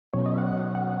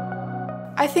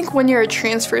I think when you're a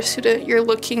transfer student, you're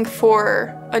looking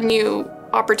for a new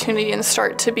opportunity and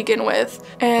start to begin with.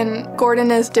 And Gordon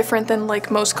is different than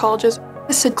like most colleges.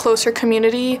 It's a closer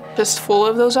community, just full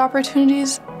of those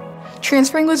opportunities.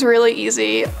 Transferring was really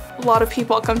easy. A lot of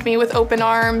people welcomed me with open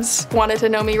arms, wanted to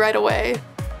know me right away.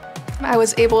 I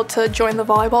was able to join the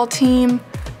volleyball team.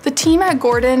 The team at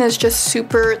Gordon is just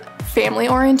super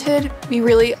family-oriented. We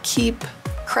really keep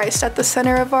Christ at the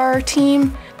center of our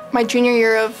team. My junior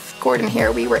year of Gordon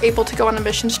here, we were able to go on a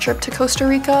missions trip to Costa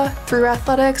Rica through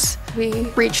athletics. We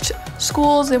reached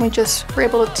schools and we just were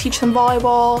able to teach them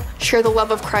volleyball, share the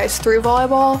love of Christ through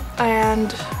volleyball,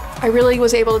 and I really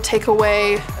was able to take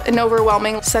away an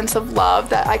overwhelming sense of love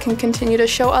that I can continue to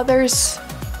show others.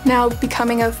 Now,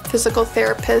 becoming a physical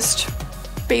therapist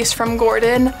based from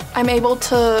Gordon, I'm able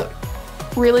to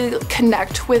really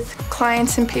connect with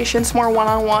clients and patients more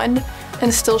one-on-one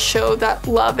and still show that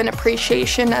love and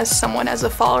appreciation as someone as a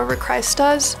follower of Christ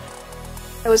does.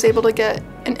 I was able to get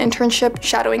an internship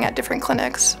shadowing at different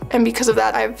clinics, and because of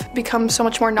that I've become so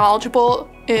much more knowledgeable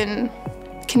in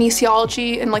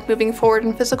kinesiology and like moving forward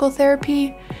in physical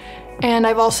therapy. And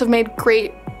I've also made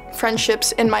great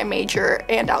friendships in my major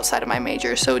and outside of my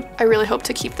major, so I really hope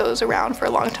to keep those around for a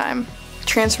long time.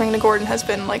 Transferring to Gordon has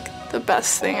been like the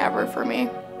best thing ever for me.